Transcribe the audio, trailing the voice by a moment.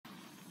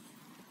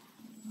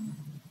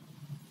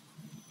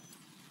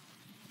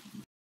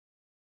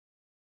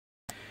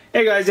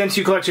Hey guys,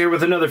 MCU Collector here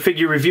with another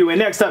figure review, and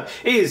next up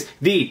is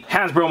the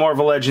Hasbro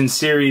Marvel Legends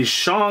series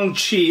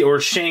Shang-Chi or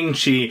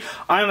Shang-Chi.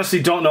 I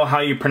honestly don't know how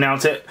you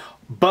pronounce it,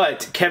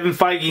 but Kevin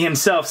Feige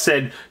himself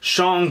said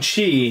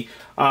Shang-Chi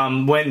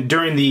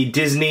during the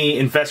Disney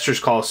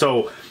investors call.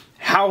 So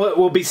how it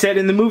will be said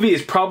in the movie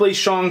is probably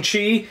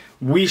Shang-Chi.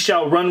 We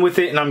shall run with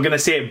it, and I'm going to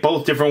say it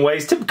both different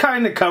ways to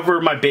kind of cover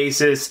my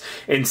basis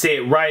and say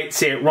it right,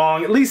 say it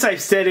wrong. At least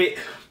I've said it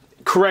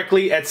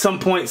correctly at some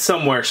point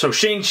somewhere. So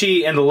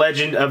Shang-Chi and the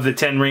Legend of the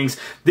Ten Rings.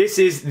 This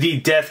is the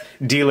Death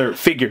Dealer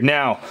figure.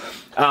 Now,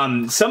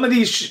 some of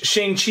these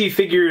Shang-Chi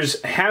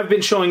figures have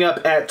been showing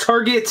up at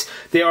Target.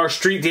 They are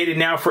street dated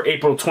now for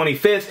April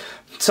 25th.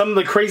 Some of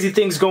the crazy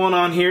things going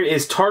on here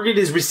is Target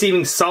is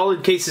receiving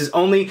solid cases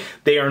only.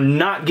 They are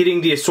not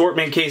getting the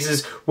assortment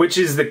cases, which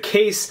is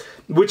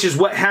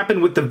what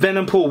happened with the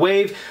Venom Pool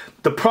Wave.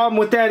 The problem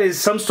with that is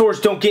some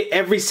stores don't get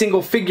every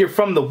single figure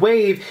from the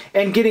wave,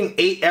 and getting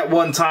 8 at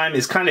one time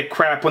is kind of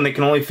crap when they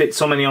can only fit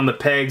so many on the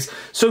pegs.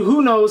 So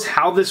who knows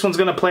how this one's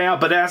going to play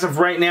out, but as of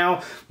right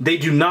now, they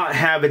do not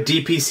have a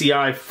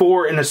DPCI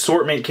for an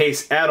assortment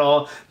case at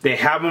all. They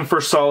have them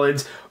for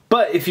solids.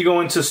 But if you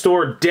go into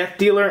store Death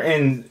Dealer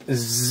and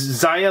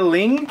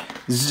Xialing,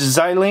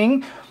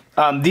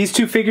 these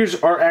two figures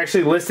are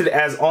actually listed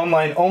as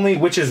online only,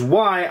 which is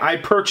why I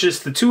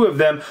purchased the two of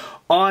them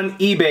on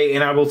eBay,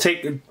 and I will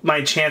take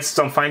my chances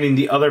on finding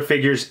the other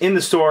figures in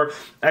the store.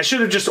 I should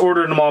have just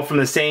ordered them all from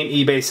the same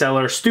eBay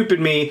seller. Stupid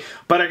me,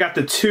 but I got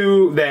the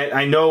two that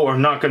I know are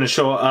not going to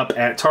show up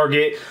at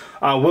Target.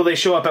 Will they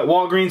show up at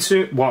Walgreens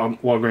soon?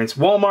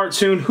 Walmart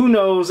soon? Who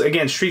knows?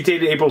 Again, street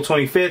dated April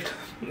 25th.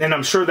 And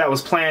I'm sure that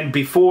was planned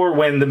before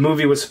when the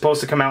movie was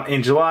supposed to come out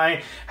in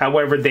July.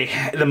 However,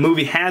 the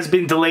movie has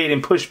been delayed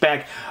and pushed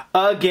back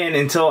again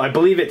until, I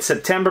believe it's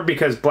September,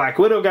 because Black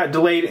Widow got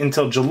delayed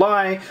until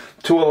July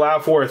to allow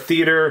for a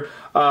theater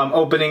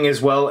opening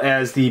as well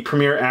as the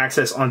premiere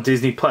access on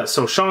Disney+.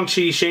 So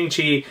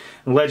Shang-Chi,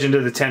 Legend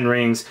of the Ten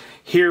Rings.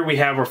 Here we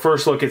have our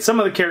first look at some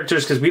of the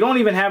characters, because we don't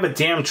even have a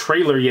damn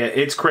trailer yet.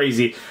 It's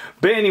crazy.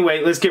 But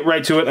anyway, let's get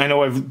right to it. I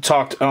know I've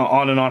talked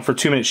on and on for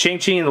 2 minutes.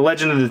 Shang-Chi and the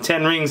Legend of the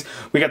Ten Rings.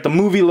 We got the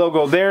movie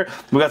logo there.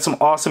 We got some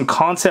awesome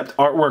concept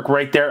artwork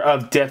right there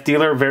of Death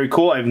Dealer. Very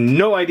cool. I have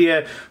no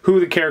idea who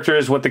the character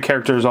is, what the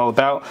character is all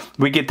about.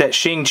 We get that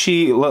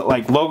Shang-Chi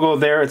like logo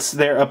there. It's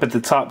there up at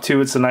the top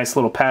too. It's a nice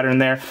little pattern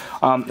there.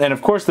 And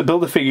of course, the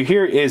Build-A-Figure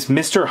here is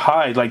Mr.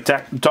 Hyde, like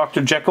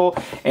Dr. Jekyll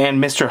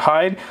and Mr.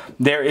 Hyde.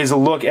 There is a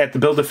look at the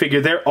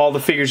Build-A-Figure there. All the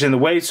figures in the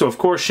way. So of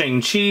course,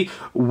 Shang-Chi,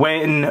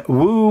 Wen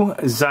Wu,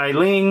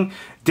 Xialing,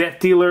 Death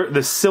Dealer,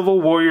 the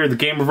Civil Warrior, the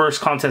Gamerverse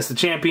Contest of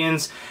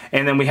Champions,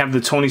 and then we have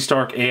the Tony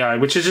Stark AI,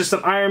 which is just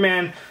an Iron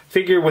Man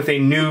figure with a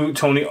new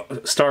Tony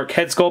Stark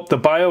head sculpt. The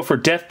bio for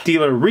Death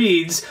Dealer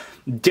reads,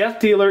 Death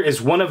Dealer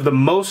is one of the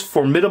most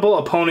formidable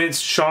opponents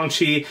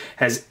Shang-Chi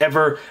has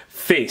ever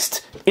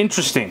faced.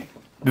 Interesting.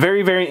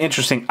 Very, very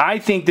interesting. I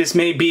think this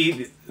may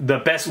be the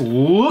best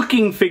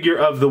looking figure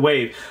of the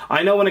wave.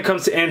 I know when it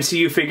comes to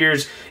MCU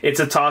figures, it's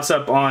a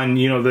toss-up on,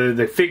 you know,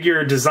 the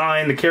figure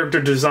design, the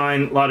character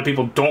design. A lot of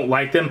people don't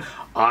like them.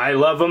 I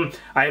love them.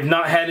 I have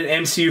not had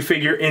an MCU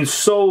figure in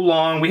so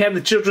long. We have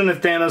the Children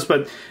of Thanos,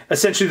 but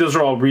essentially those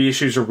are all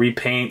reissues or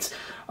repaints.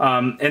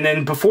 And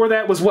then before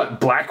that was what?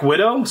 Black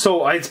Widow?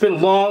 So it's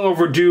been long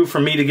overdue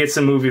for me to get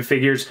some movie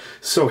figures.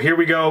 So here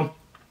we go.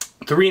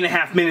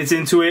 3.5 minutes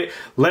into it.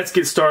 Let's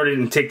get started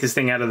and take this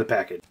thing out of the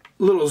package.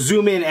 Little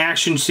zoom in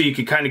action so you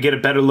can kind of get a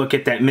better look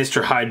at that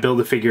Mr. Hyde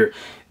Build-A-Figure.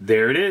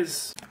 There it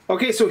is.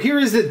 Okay, so here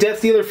is the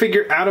Death Dealer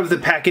figure out of the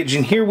package,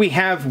 and here we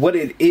have what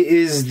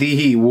is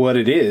the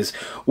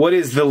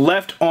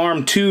left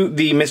arm to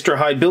the Mr.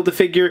 Hyde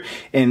Build-A-Figure,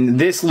 and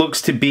this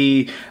looks to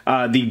be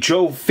the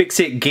Joe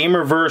Fixit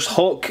Gamerverse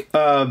Hulk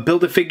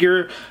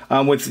Build-A-Figure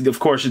with, of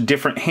course,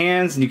 different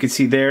hands, and you can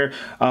see there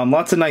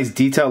lots of nice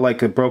detail like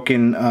the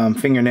broken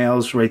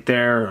fingernails right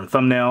there, or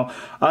thumbnail.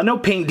 No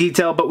paint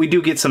detail, but we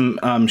do get some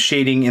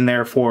shading in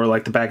there for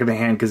like the back of the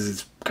hand because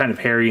it's kind of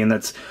hairy, and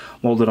that's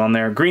molded on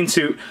there. Green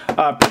suit,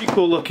 pretty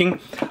cool looking.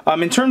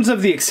 In terms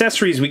of the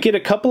accessories, we get a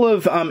couple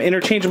of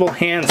interchangeable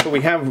hands. So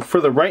we have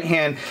for the right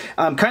hand,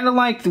 kind of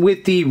like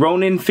with the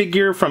Ronin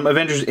figure from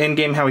Avengers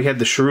Endgame, how we had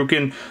the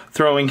shuriken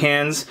throwing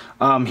hands.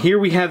 Here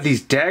we have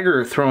these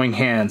dagger throwing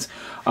hands.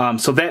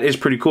 So that is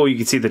pretty cool. You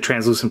can see the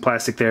translucent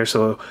plastic there.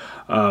 So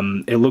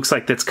it looks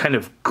like that's kind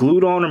of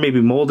glued on or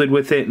maybe molded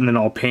with it and then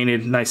all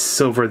painted. Nice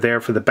silver there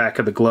for the back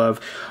of the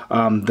glove.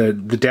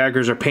 The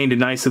daggers are painted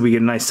nicely. We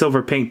get a nice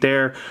silver paint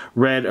there,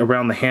 red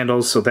around the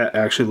handles, so that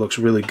actually looks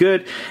really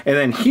good. And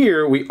then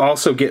here we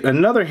also get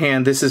another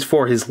hand. This is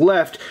for his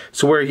left,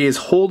 so where he is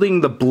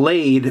holding the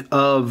blade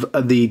of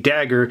the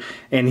dagger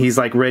and he's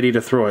like ready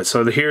to throw it.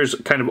 So here's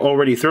kind of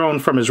already thrown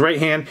from his right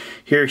hand.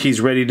 Here he's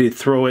ready to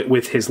throw it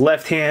with his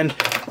left hand.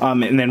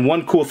 And then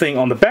one cool thing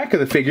on the back of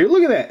the figure,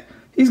 look at that.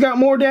 He's got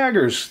more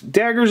daggers.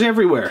 Daggers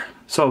everywhere.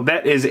 So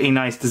that is a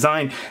nice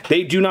design.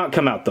 They do not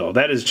come out though.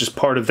 That is just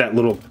part of that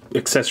little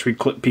accessory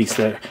clip piece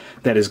there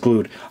that is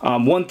glued.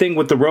 One thing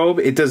with the robe,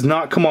 it does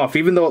not come off.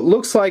 Even though it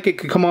looks like it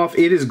could come off,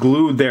 it is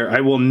glued there.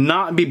 I will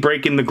not be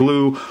breaking the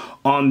glue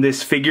on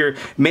this figure.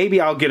 Maybe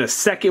I'll get a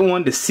second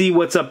one to see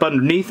what's up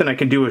underneath and I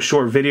can do a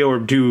short video or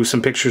do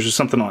some pictures or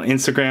something on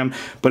Instagram.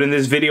 But in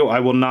this video,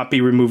 I will not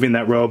be removing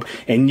that robe.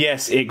 And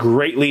yes, it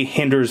greatly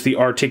hinders the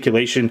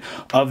articulation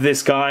of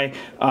this guy.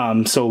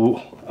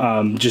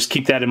 Just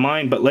keep that in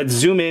mind. But let's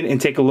zoom in and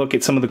take a look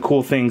at some of the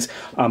cool things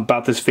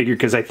about this figure,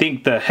 because I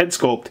think the head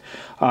sculpt,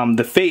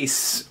 the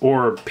face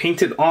or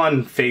painted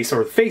on face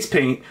or face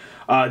paint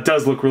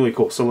does look really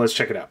cool. So let's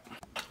check it out.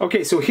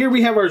 Okay, so here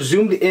we have our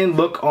zoomed in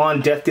look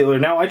on Death Dealer.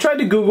 Now, I tried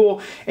to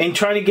Google and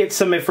try to get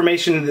some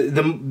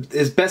information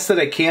as best that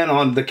I can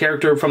on the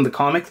character from the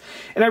comics,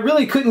 and I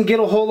really couldn't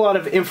get a whole lot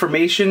of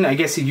information. I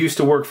guess he used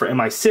to work for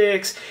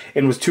MI6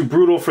 and was too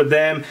brutal for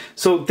them,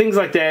 so things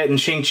like that, and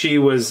Shang-Chi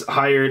was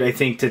hired, I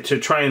think, to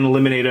try and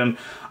eliminate him.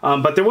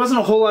 But there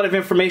wasn't a whole lot of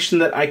information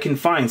that I can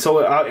find,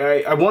 so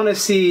I want to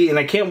see, and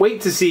I can't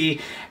wait to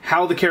see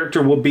how the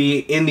character will be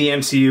in the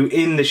MCU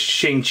in the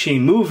Shang-Chi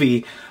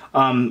movie.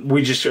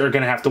 We just are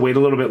going to have to wait a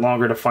little bit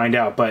longer to find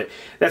out. But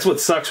that's what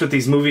sucks with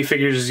these movie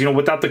figures is, you know,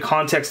 without the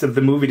context of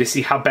the movie to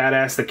see how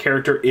badass the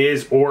character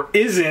is or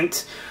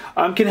isn't,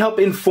 can help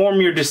inform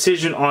your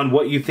decision on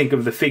what you think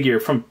of the figure.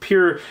 From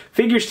pure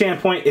figure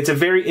standpoint, it's a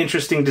very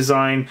interesting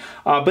design,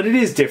 but it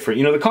is different.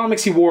 You know, the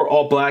comics he wore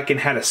all black and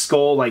had a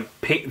skull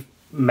like paint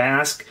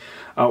mask.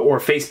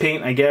 Or face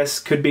paint, I guess,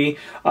 could be.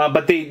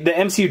 But the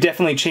MCU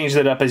definitely changed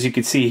it up, as you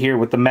can see here,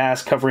 with the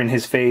mask covering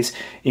his face.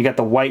 You got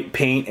the white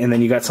paint, and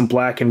then you got some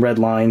black and red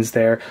lines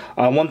there.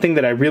 One thing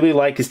that I really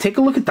like is take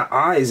a look at the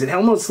eyes. It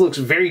almost looks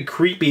very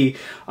creepy,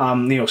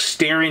 you know,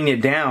 staring you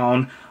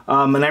down.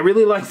 And I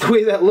really like the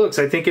way that looks.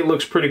 I think it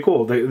looks pretty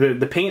cool.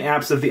 The paint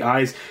apps of the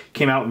eyes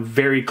came out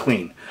very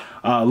clean.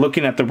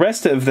 Looking at the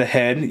rest of the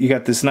head, you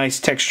got this nice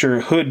texture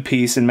hood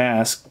piece and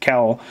mask,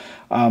 cowl.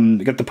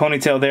 You got the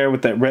ponytail there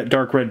with that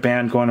dark red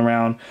band going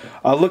around.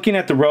 Looking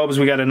at the robes,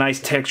 we got a nice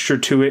texture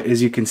to it,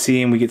 as you can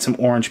see, and we get some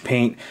orange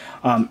paint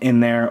in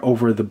there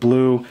over the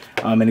blue,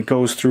 and it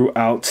goes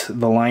throughout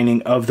the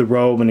lining of the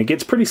robe, and it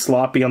gets pretty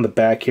sloppy on the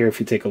back here if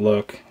you take a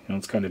look. You know,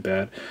 it's kind of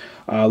bad.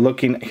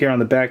 Looking here on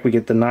the back, we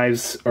get the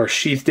knives are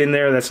sheathed in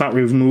there. That's not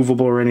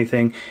removable or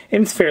anything,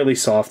 and it's fairly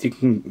soft. You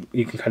can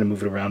kind of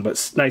move it around,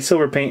 but nice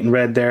silver paint and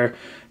red there.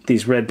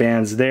 These red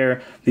bands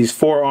there. These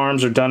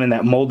forearms are done in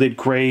that molded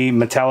gray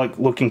metallic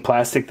looking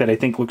plastic that I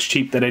think looks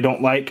cheap, that I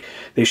don't like.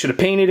 They should have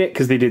painted it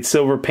because they did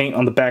silver paint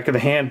on the back of the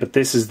hand, but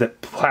this is the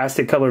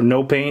plastic color,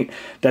 no paint.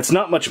 That's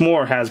not much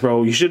more,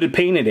 Hasbro. You should have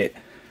painted it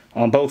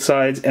on both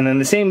sides. And then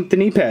the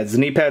knee pads. The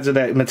knee pads are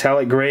that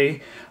metallic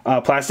gray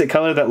plastic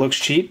color that looks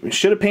cheap.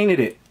 Should have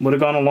painted it. Would have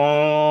gone a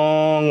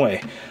long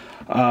way.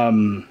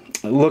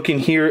 Looking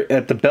here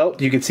at the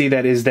belt, you can see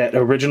that is that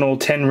original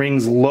 10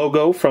 Rings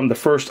logo from the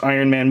first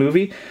Iron Man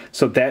movie.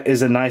 So that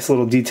is a nice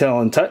little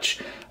detail and touch.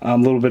 A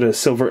little bit of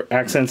silver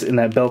accents in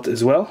that belt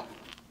as well.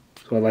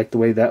 So I like the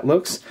way that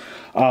looks.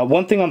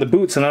 One thing on the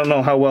boots, and I don't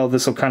know how well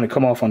this will kind of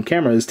come off on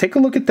camera, is take a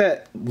look at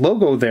that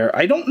logo there.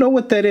 I don't know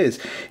what that is.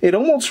 It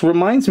almost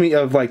reminds me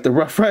of like the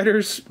Rough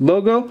Riders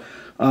logo.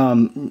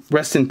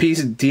 Rest in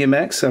peace,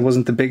 DMX. I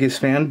wasn't the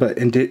biggest fan, but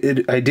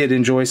I did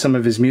enjoy some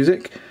of his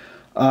music.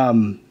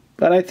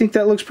 But I think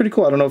that looks pretty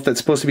cool. I don't know if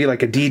that's supposed to be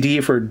like a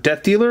DD for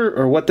Death Dealer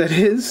or what that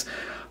is.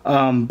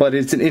 But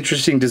it's an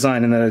interesting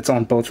design in that it's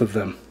on both of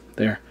them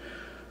there.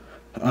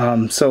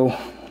 So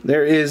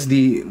there is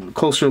the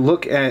closer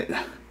look at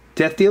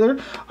Death Dealer.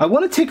 I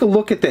want to take a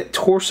look at that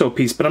torso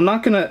piece, but I'm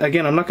not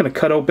gonna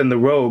cut open the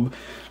robe.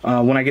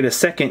 When I get a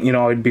second, you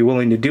know, I'd be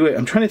willing to do it.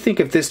 I'm trying to think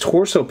if this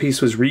torso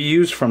piece was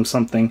reused from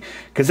something,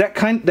 because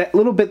that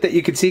little bit that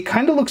you can see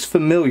kind of looks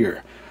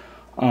familiar.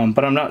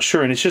 But I'm not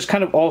sure, and it's just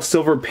kind of all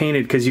silver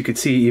painted, because you could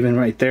see even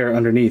right there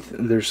underneath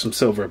there's some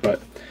silver.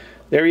 But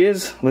there he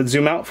is. Let's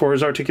zoom out for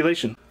his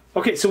articulation.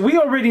 Okay, so we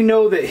already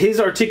know that his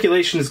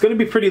articulation is going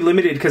to be pretty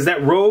limited because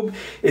that robe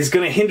is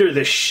going to hinder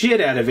the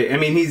shit out of it. I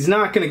mean, he's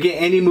not going to get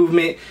any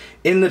movement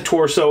in the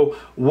torso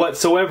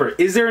whatsoever.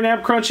 Is there an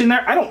ab crunch in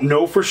there? I don't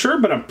know for sure,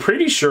 but I'm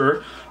pretty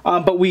sure.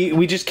 But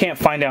we just can't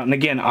find out. And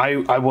again,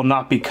 I will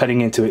not be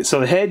cutting into it. So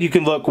the head, you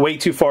can look way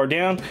too far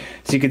down.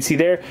 So you can see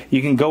there,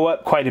 you can go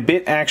up quite a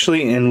bit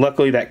actually. And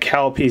luckily that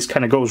cowl piece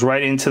kind of goes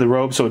right into the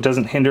robe, so it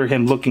doesn't hinder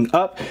him looking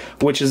up,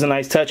 which is a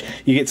nice touch.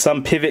 You get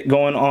some pivot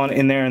going on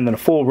in there and then a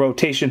full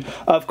rotation.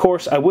 Of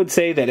course, I would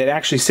say that it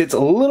actually sits a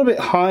little bit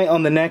high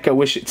on the neck. I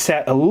wish it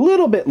sat a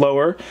little bit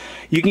lower.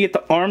 You can get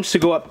the arms to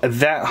go up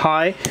that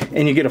high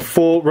and you get a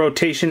full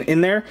rotation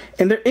in there.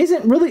 And there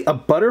isn't really a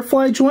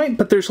butterfly joint,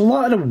 but there's a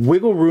lot of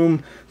wiggle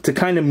room to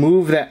kind of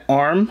move that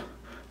arm.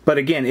 But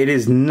again, it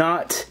is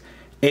not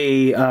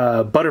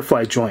a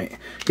butterfly joint.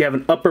 You have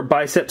an upper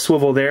bicep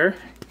swivel there.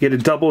 You get a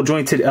double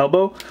jointed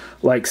elbow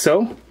like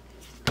so.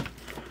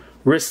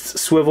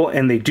 Wrists swivel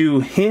and they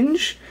do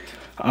hinge.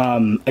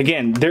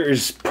 Again, there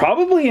is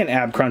probably an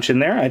ab crunch in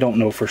there. I don't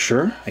know for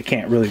sure. I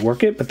can't really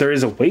work it, but there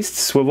is a waist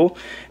swivel,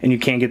 and you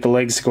can't get the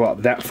legs to go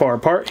out that far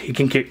apart. He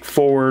can kick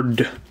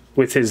forward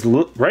with his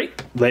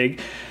right leg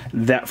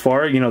that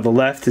far. You know, the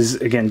left is,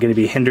 again, going to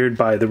be hindered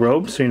by the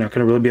robe, so you're not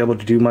going to really be able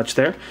to do much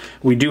there.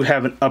 We do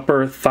have an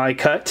upper thigh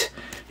cut.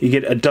 You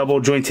get a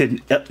double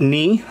jointed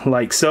knee,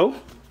 like so.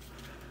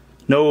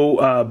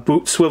 No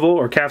boot swivel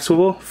or calf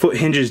swivel. Foot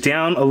hinges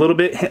down a little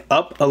bit,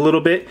 up a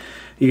little bit.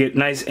 You get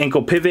nice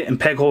ankle pivot and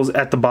peg holes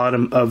at the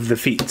bottom of the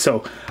feet.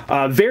 So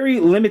very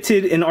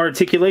limited in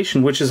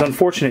articulation, which is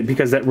unfortunate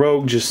because that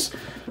robe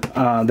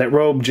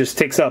just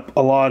takes up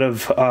a lot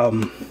of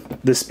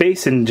the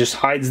space and just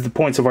hides the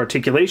points of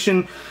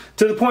articulation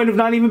to the point of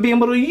not even being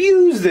able to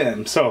use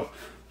them. So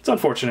it's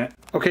unfortunate.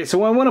 Okay,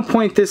 so I want to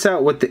point this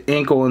out with the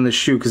ankle and the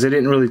shoe because I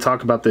didn't really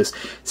talk about this.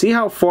 See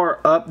how far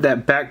up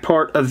that back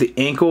part of the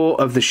ankle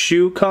of the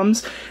shoe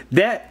comes?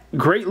 That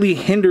greatly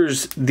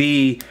hinders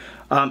the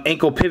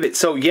ankle pivot.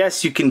 So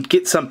yes, you can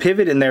get some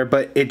pivot in there,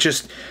 but it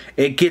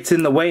gets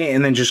in the way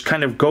and then just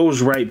kind of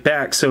goes right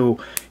back. So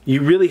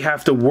you really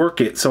have to work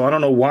it. So I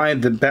don't know why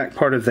the back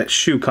part of that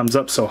shoe comes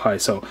up so high.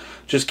 So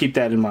just keep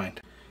that in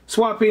mind.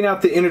 Swapping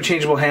out the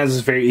interchangeable hands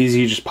is very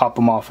easy. You just pop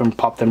them off and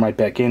pop them right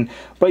back in.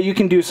 But you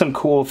can do some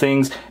cool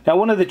things. Now,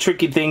 one of the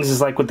tricky things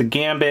is like with the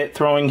gambit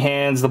throwing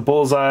hands, the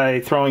bullseye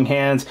throwing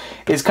hands,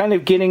 is kind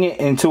of getting it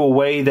into a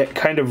way that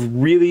kind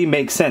of really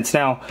makes sense.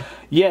 Now,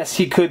 yes,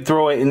 he could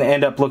throw it and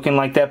end up looking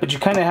like that, but you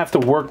kind of have to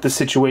work the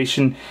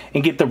situation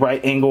and get the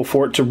right angle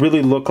for it to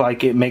really look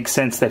like it makes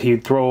sense that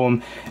he'd throw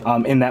them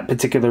in that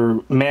particular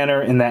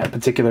manner, in that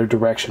particular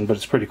direction. But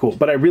it's pretty cool.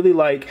 But I really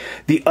like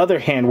the other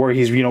hand where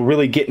he's, you know,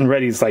 really getting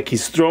ready. It's like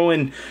he's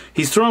throwing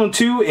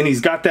two and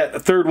he's got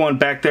that third one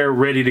back there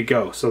ready to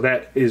go. So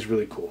that is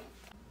really cool.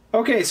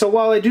 Okay, so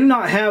while I do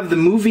not have the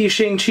movie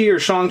Shang-Chi or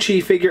Shang-Chi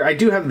figure, I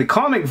do have the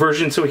comic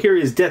version. So here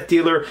is Death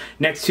Dealer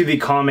next to the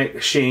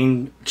comic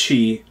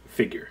Shang-Chi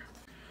figure.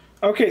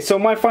 Okay, so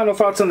my final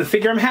thoughts on the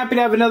figure. I'm happy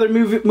to have another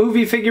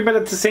movie figure, but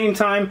at the same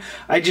time,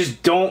 I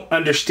just don't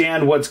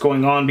understand what's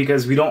going on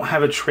because we don't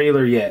have a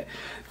trailer yet.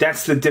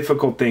 That's the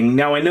difficult thing.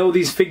 Now, I know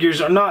these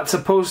figures are not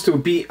supposed to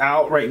be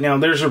out right now.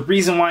 There's a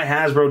reason why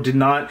Hasbro did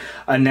not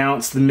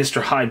announce the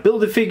Mr. Hyde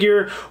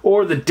Build-A-Figure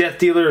or the Death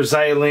Dealer,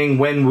 Xialing,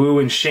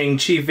 Wenwu, and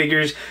Shang-Chi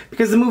figures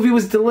because the movie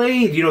was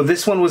delayed. You know,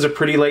 this one was a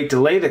pretty late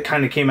delay that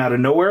kind of came out of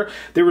nowhere.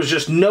 There was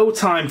just no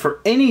time for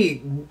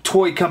any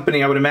toy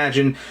company, I would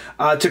imagine,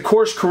 to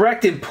course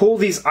correct and pull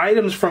these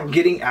items from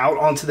getting out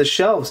onto the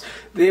shelves.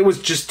 It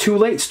was just too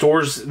late.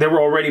 Stores, they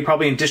were already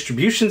probably in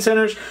distribution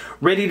centers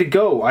ready to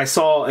go. I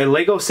saw a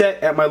Lego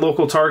set at my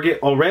local Target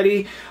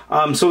already,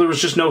 so there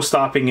was just no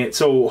stopping it.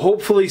 So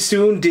hopefully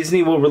soon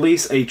Disney will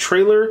release a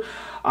trailer.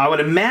 I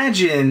would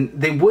imagine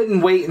they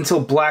wouldn't wait until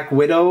Black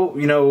Widow,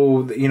 you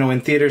know, in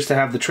theaters to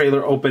have the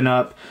trailer open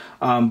up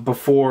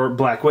before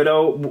Black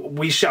Widow.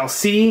 We shall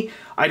see.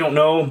 I don't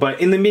know,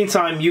 but in the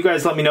meantime, you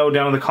guys let me know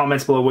down in the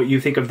comments below what you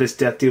think of this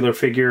Death Dealer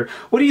figure.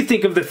 What do you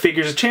think of the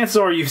figures? Chances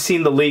are you've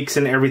seen the leaks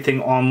and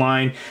everything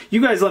online.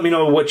 You guys let me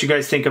know what you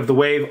guys think of the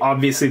Wave.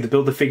 Obviously, the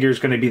Build-A-Figure is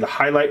going to be the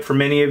highlight for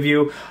many of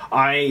you.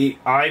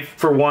 I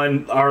for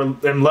one,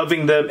 am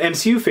loving the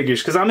MCU figures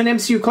because I'm an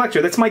MCU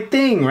collector. That's my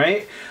thing,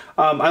 right?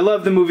 I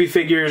love the movie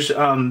figures.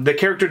 The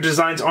character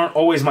designs aren't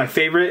always my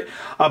favorite,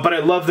 but I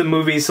love the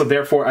movies, so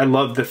therefore I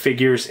love the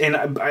figures. And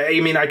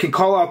I mean, I can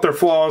call out their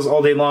flaws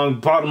all day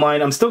long. Bottom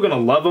line, I'm still going to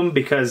love them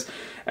because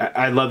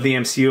I love the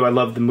MCU. I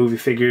love the movie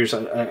figures.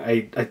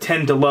 I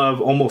tend to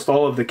love almost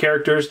all of the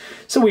characters,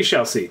 so we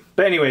shall see.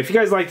 But anyway, if you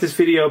guys like this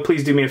video,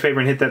 please do me a favor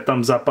and hit that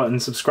thumbs up button.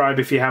 Subscribe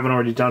if you haven't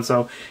already done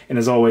so. And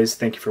as always,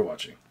 thank you for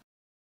watching.